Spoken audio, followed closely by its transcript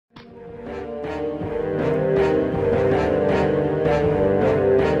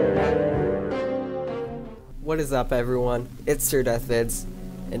is up, everyone? It's Sirdeathvids,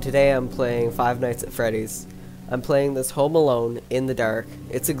 and today I'm playing Five Nights at Freddy's. I'm playing this home alone in the dark.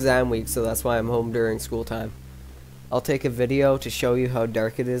 It's exam week, so that's why I'm home during school time. I'll take a video to show you how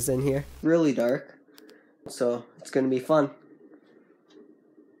dark it is in here. Really dark. So it's gonna be fun.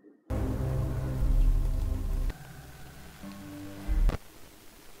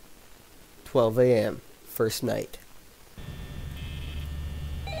 "12 a.m. First night."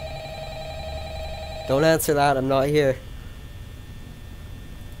 Don't answer that, I'm not here.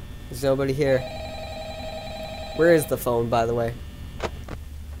 There's nobody here. Where is the phone, by the way?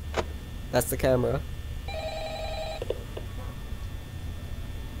 That's the camera.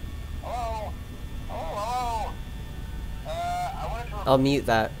 Hello? Hello? I'll mute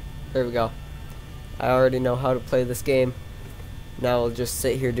that. There we go. I already know how to play this game. Now I'll just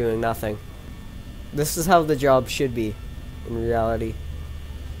sit here doing nothing. This is how the job should be, in reality.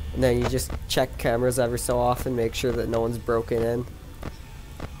 And then you just check cameras every so often, make sure that no one's broken in.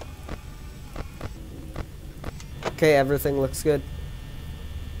 Okay, everything looks good.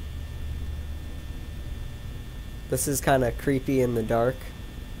 This is kind of creepy in the dark.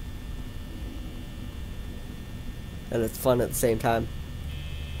 And it's fun at the same time.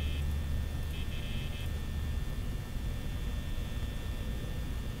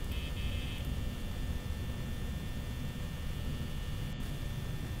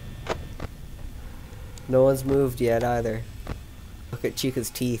 No one's moved yet either. Look at Chica's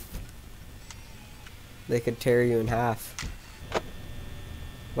teeth. They could tear you in half.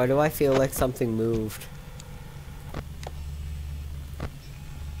 Why do I feel like something moved?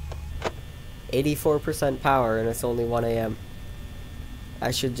 84% power and it's only 1 a.m.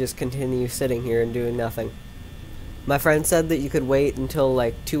 I should just continue sitting here and doing nothing. My friend said that you could wait until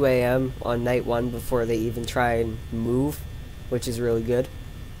like 2 a.m. on night 1 before they even try and move, which is really good.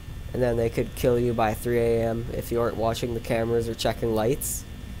 And then they could kill you by 3 a.m. if you aren't watching the cameras or checking lights.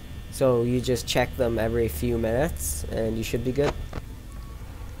 So you just check them every few minutes and you should be good.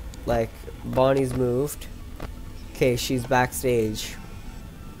 Like, Bonnie's moved. Okay, she's backstage.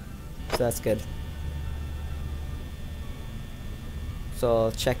 So that's good. So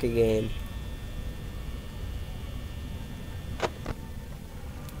I'll check again.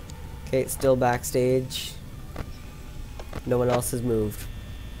 Okay, still backstage. No one else has moved.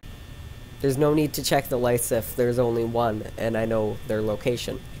 There's no need to check the lights if there's only one and I know their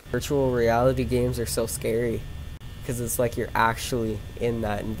location. Virtual reality games are so scary because it's like you're actually in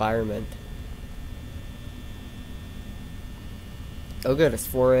that environment. Oh good, it's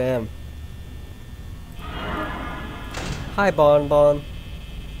 4 a.m. Hi Bon Bon.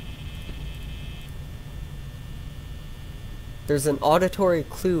 There's an auditory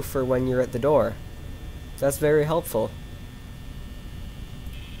clue for when you're at the door. That's very helpful.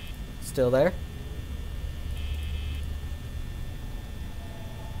 Still there?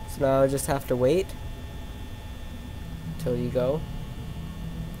 So now I just have to wait until you go.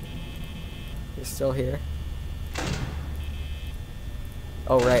 You're still here.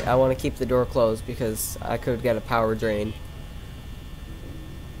 Oh right, I want to keep the door closed because I could get a power drain.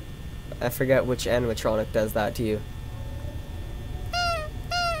 I forget which animatronic does that to you.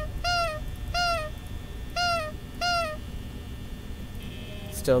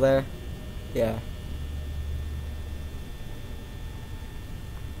 Still there? Yeah.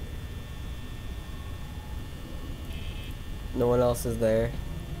 No one else is there.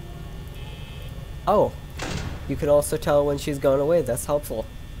 Oh! You can also tell when she's gone away. That's helpful.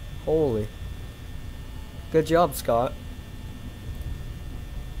 Holy. Good job, Scott.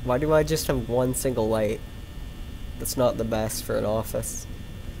 Why do I just have one single light? That's not the best for an office.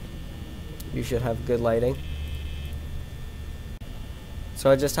 You should have good lighting. So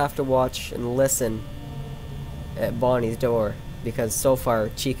I just have to watch and listen at Bonnie's door, because so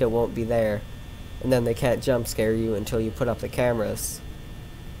far Chica won't be there, and then they can't jump scare you until you put up the cameras.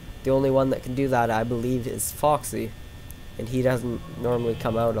 The only one that can do that, I believe, is Foxy, and he doesn't normally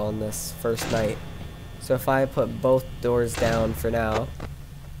come out on this first night. So if I put both doors down for now,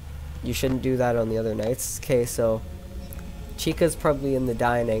 you shouldn't do that on the other nights. Okay, so Chica's probably in the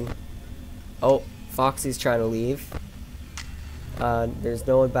dining. Oh, Foxy's trying to leave. There's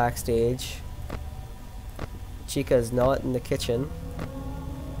no one backstage. Chica is not in the kitchen.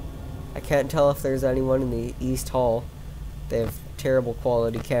 I can't tell if there's anyone in the East Hall. They have terrible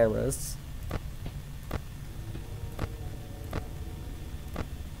quality cameras.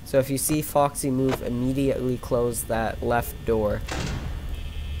 So if you see Foxy move, immediately close that left door.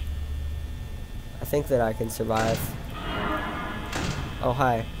 I think that I can survive. Oh,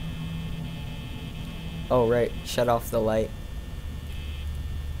 hi. Oh, right. Shut off the light.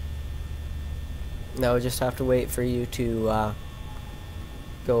 Now I just have to wait for you to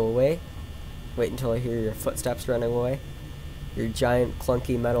go away. Wait until I hear your footsteps running away. Your giant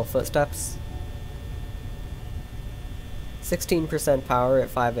clunky metal footsteps. 16% power at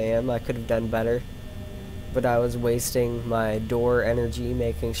 5 AM. I could have done better, but I was wasting my door energy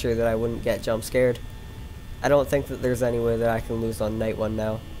making sure that I wouldn't get jump scared. I don't think that there's any way that I can lose on night one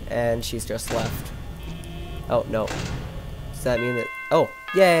now. And she's just left. Oh, no. Does that mean that... Oh,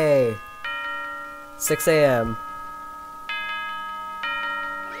 yay! 6 AM.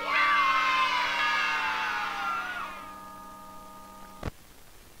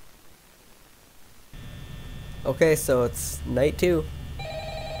 Okay, so it's night 2.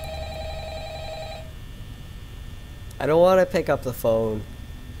 I don't want to pick up the phone.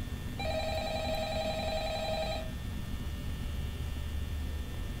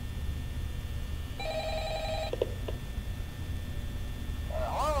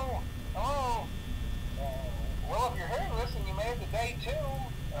 Hello? Hello? Well, if you're hearing this and you made it to day 2,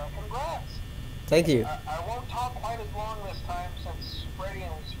 congrats. Thank you. I won't talk quite as long this time since Freddy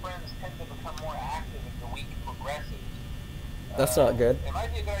and his friends tend to become more active as the week progresses. That's not good. It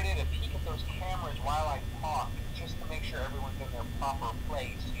might be a good idea to peek at those cameras while I talk, just to make sure everyone's in their proper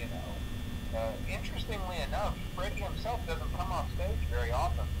place, you know. Interestingly enough, Freddy himself doesn't come off stage very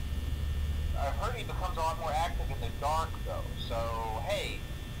often. I've heard he becomes a lot more active in the dark, though, so hey,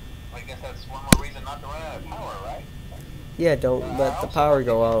 I guess that's one more reason not to run out of power, right? Yeah, don't let the power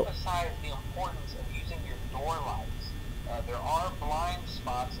go out. Emphasize the importance of using your door lights. There are blind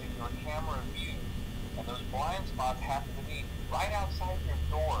spots in your camera view, and those blind spots happen to be right outside your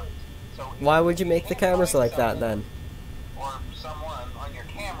doors. So Why would you make the cameras like that then? Or someone on your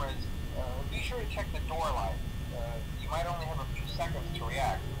cameras, be sure to check the door light. You might only have a few seconds to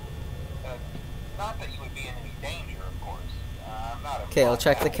react. Not that you would be in any danger, of course. I'm not a Okay, I'll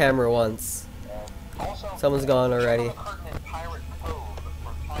check the camera once. Also, Someone's gone already. check on the curtain in Pirate Cove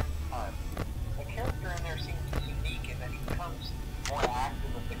from time to time. The character in there seems unique in that he becomes more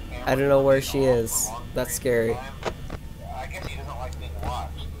active with the camera. I don't know where she is. That's scary. I guess he doesn't like being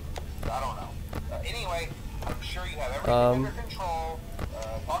watched. I don't know. Anyway, I'm sure you have everything under control.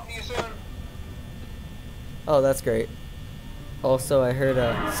 Talk to you soon. Oh, that's great. Also, I heard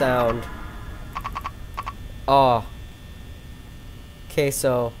a sound. Oh. Okay,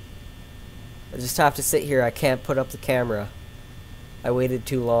 so I just have to sit here. I can't put up the camera. I waited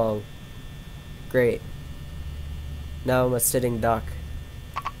too long. Great. Now I'm a sitting duck.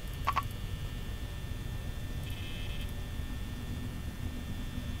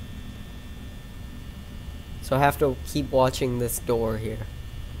 So I have to keep watching this door here.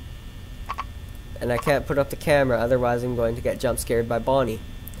 And I can't put up the camera, otherwise I'm going to get jump scared by Bonnie.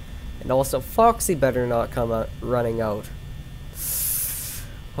 And also, Foxy better not come out running out.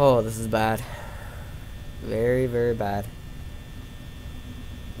 Oh, this is bad. Very, very bad.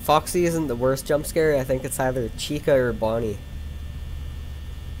 Foxy isn't the worst jump scare. I think it's either Chica or Bonnie.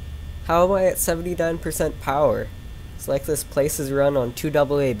 How am I at 79% power? It's like this place is run on 2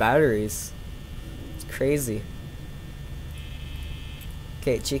 AA batteries. It's crazy.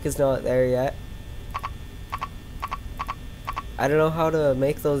 Okay, Chica's not there yet. I don't know how to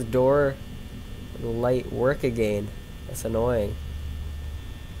make those door light work again. That's annoying.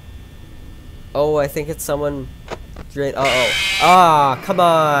 Oh, I think it's someone. Uh-oh. Ah, come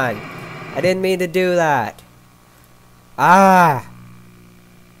on. I didn't mean to do that. Ah.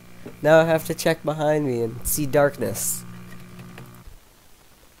 Now I have to check behind me and see darkness.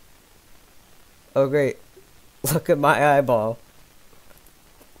 Oh, great. Look at my eyeball.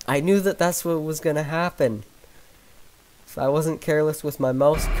 I knew that that's what was gonna happen. If I wasn't careless with my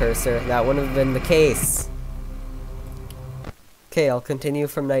mouse cursor, that wouldn't have been the case. Okay, I'll continue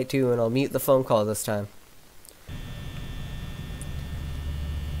from night 2 and I'll mute the phone call this time.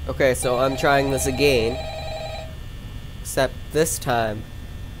 Okay, so I'm trying this again. Except this time,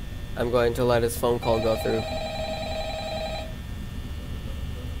 I'm going to let his phone call go through.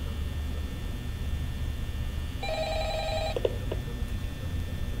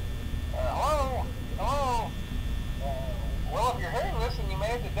 Hello? Hello? Well, if you're hearing this and you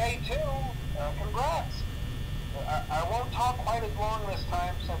made it to day 2, congrats. I won't talk quite as long this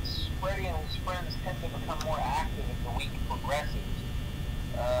time since Freddy and his friends tend to become more active as the week progresses.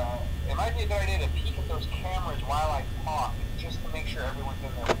 It might be a good idea to peek at those cameras while I talk, just to make sure everyone's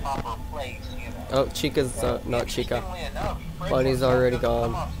in their proper place, you know. Oh, Chica's not Chica. Interestingly enough, Freddy Bonnie's already doesn't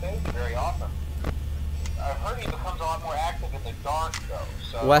gone. come off stage very often. I've heard he becomes a lot more active in the dark, though.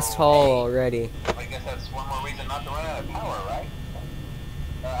 So, West Hall hey, already. I guess that's one more reason not to run out of power, right?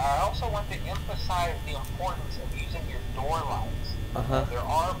 I also want to emphasize the importance of using your door lights. There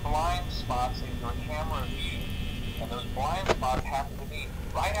are blind spots in your camera view, and those blind spots happen to be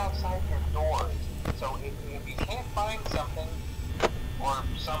right outside your doors. So if you can't find something or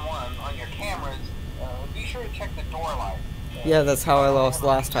someone on your cameras, be sure to check the door light. Yeah, that's how I lost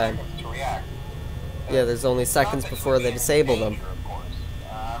last time. To react. Yeah, there's only seconds before they disable them. Of course.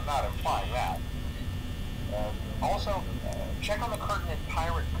 I'm not implying that. Also, check on the curtain in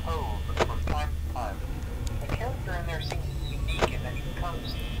Pirate Cove from time to time. The character in there seems unique in that he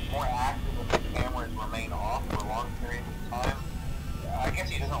becomes more active if the cameras remain off for long periods of time. I guess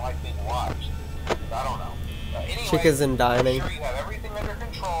he doesn't like being watched. I don't know. Anyway, Chica's in dining. Make sure you have everything under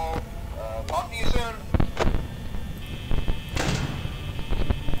control. Talk to you soon.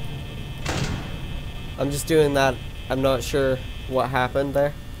 I'm just doing that. I'm not sure what happened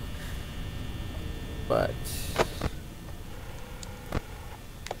there. But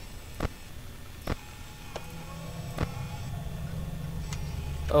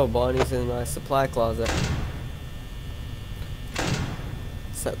oh, Bonnie's in my supply closet.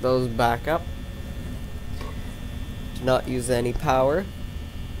 Set those back up. Do not use any power.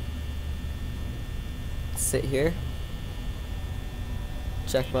 Sit here.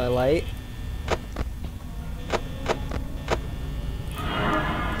 Check my light.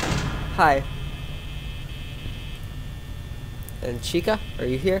 Hi. And Chica, are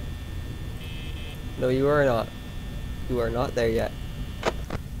you here? No, you are not. You are not there yet.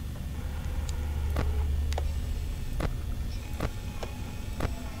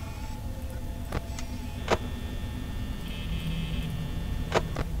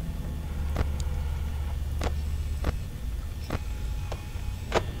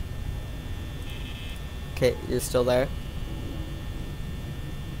 Okay, you're still there?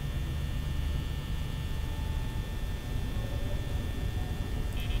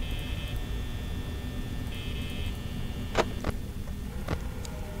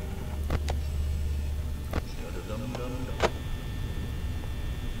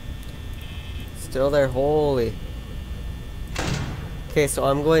 Still there, holy. Okay, so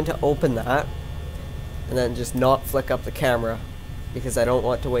I'm going to open that and then just not flick up the camera because I don't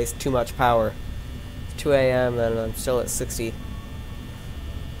want to waste too much power. It's 2 a.m. and I'm still at 60.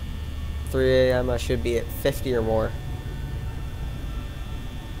 3 a.m. I should be at 50 or more.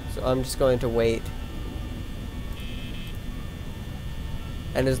 So I'm just going to wait.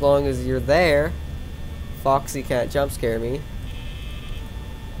 And as long as you're there, Foxy can't jump scare me.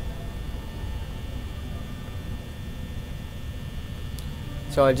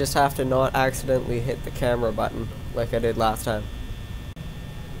 So I just have to not accidentally hit the camera button like I did last time.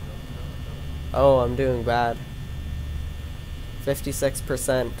 Oh, I'm doing bad.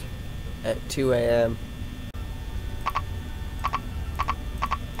 56% at 2 a.m.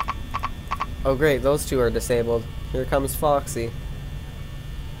 Oh great, those two are disabled. Here comes Foxy.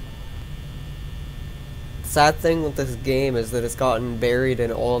 The sad thing with this game is that it's gotten buried in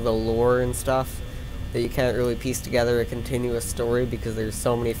all the lore and stuff that you can't really piece together a continuous story because there's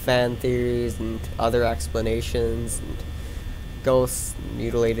so many fan theories and other explanations and ghosts, and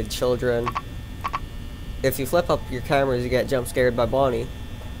mutilated children. If you flip up your cameras, you get jump scared by Bonnie.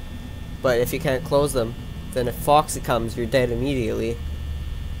 But if you can't close them, then if Foxy comes, you're dead immediately.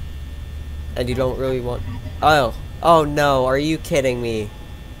 And you don't really want... Oh! Oh no, are you kidding me?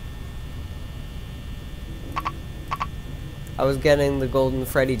 I was getting the golden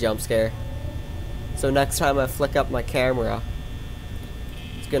Freddy jump scare. So next time I flick up my camera,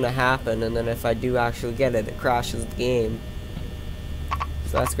 it's gonna happen, and then if I do actually get it, it crashes the game.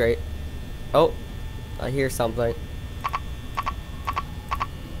 So that's great. Oh, I hear something.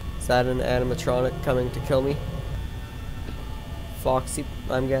 Is that an animatronic coming to kill me? Foxy,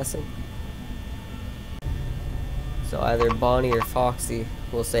 I'm guessing. So either Bonnie or Foxy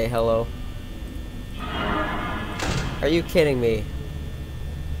will say hello. Are you kidding me?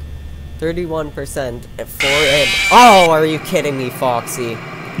 31% at 4 a.m. Oh, are you kidding me, Foxy?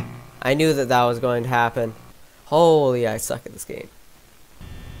 I knew that that was going to happen. Holy, I suck at this game.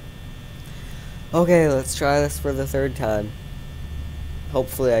 Okay, let's try this for the third time.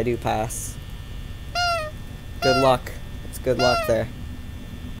 Hopefully I do pass. Good luck. It's good luck there.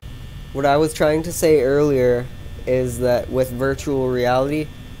 What I was trying to say earlier is that with virtual reality,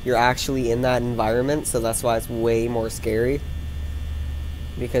 you're actually in that environment, so that's why it's way more scary.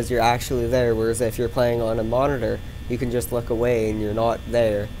 Because you're actually there, whereas if you're playing on a monitor, you can just look away and you're not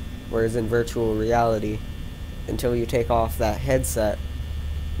there. Whereas in virtual reality, until you take off that headset,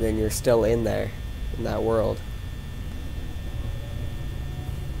 then you're still in there, in that world.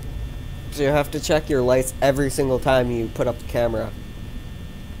 So you have to check your lights every single time you put up the camera.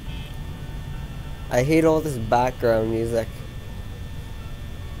 I hate all this background music.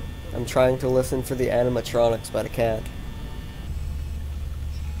 I'm trying to listen for the animatronics, but I can't.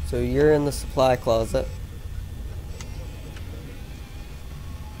 So you're in the supply closet.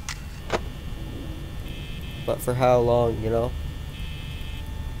 But for how long, you know?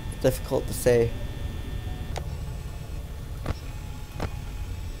 It's difficult to say.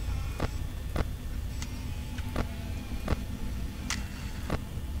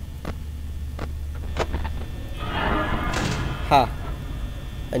 Ha!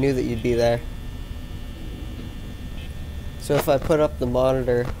 I knew that you'd be there. So if I put up the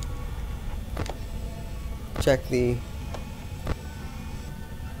monitor, check the...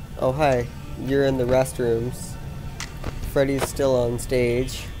 Oh hi, you're in the restrooms. Freddy's still on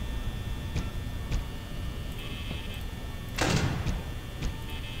stage.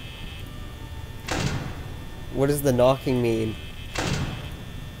 What does the knocking mean?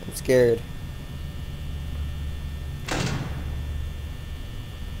 I'm scared.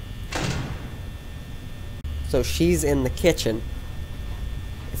 So she's in the kitchen,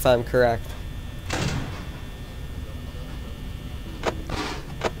 if I'm correct.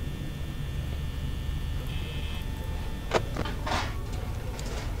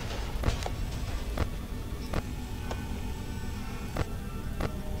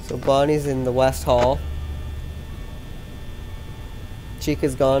 So Bonnie's in the West Hall.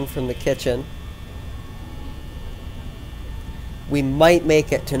 Chica's gone from the kitchen. We might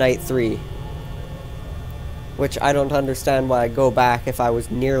make it to night 3. Which I don't understand why I'd go back if I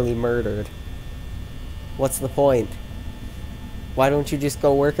was nearly murdered. What's the point? Why don't you just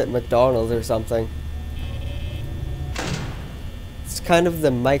go work at McDonald's or something? It's kind of the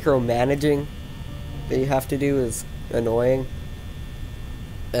micromanaging that you have to do is annoying.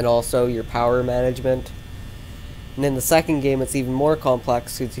 And also your power management. And in the second game it's even more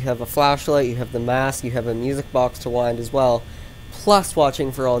complex because you have a flashlight, you have the mask, you have a music box to wind as well. Plus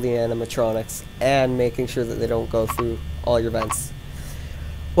watching for all the animatronics and making sure that they don't go through all your vents.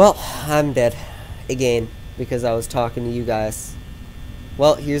 Well, I'm dead. Again, because I was talking to you guys.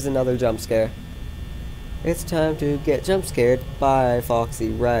 Well, here's another jump scare. It's time to get jump scared by Foxy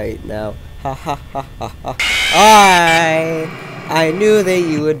right now. Ha ha ha ha ha. I knew that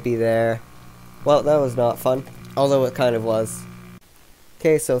you would be there. Well, that was not fun. Although it kind of was.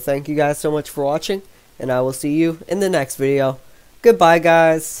 Okay, so thank you guys so much for watching. And I will see you in the next video. Goodbye,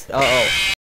 guys. Uh-oh.